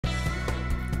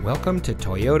Welcome to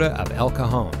Toyota of El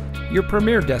Cajon, your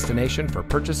premier destination for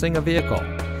purchasing a vehicle.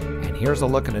 And here's a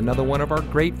look at another one of our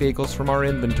great vehicles from our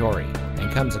inventory,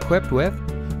 and comes equipped with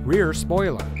rear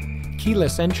spoiler,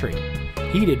 keyless entry,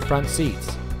 heated front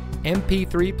seats,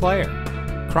 MP3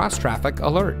 player, cross-traffic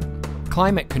alert,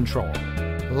 climate control,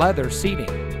 leather seating,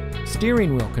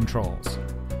 steering wheel controls,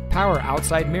 power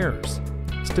outside mirrors,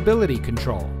 stability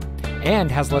control, and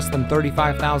has less than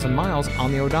 35,000 miles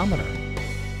on the odometer.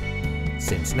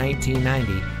 Since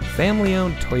 1990,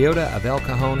 family-owned Toyota of El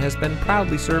Cajon has been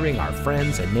proudly serving our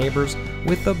friends and neighbors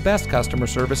with the best customer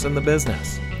service in the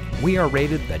business. We are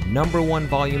rated the #1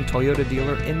 volume Toyota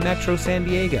dealer in Metro San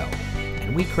Diego,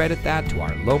 and we credit that to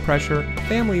our low-pressure,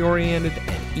 family-oriented,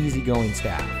 and easygoing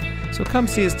staff. So come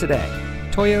see us today.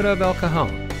 Toyota of El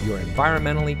Cajon, your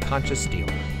environmentally conscious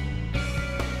dealer.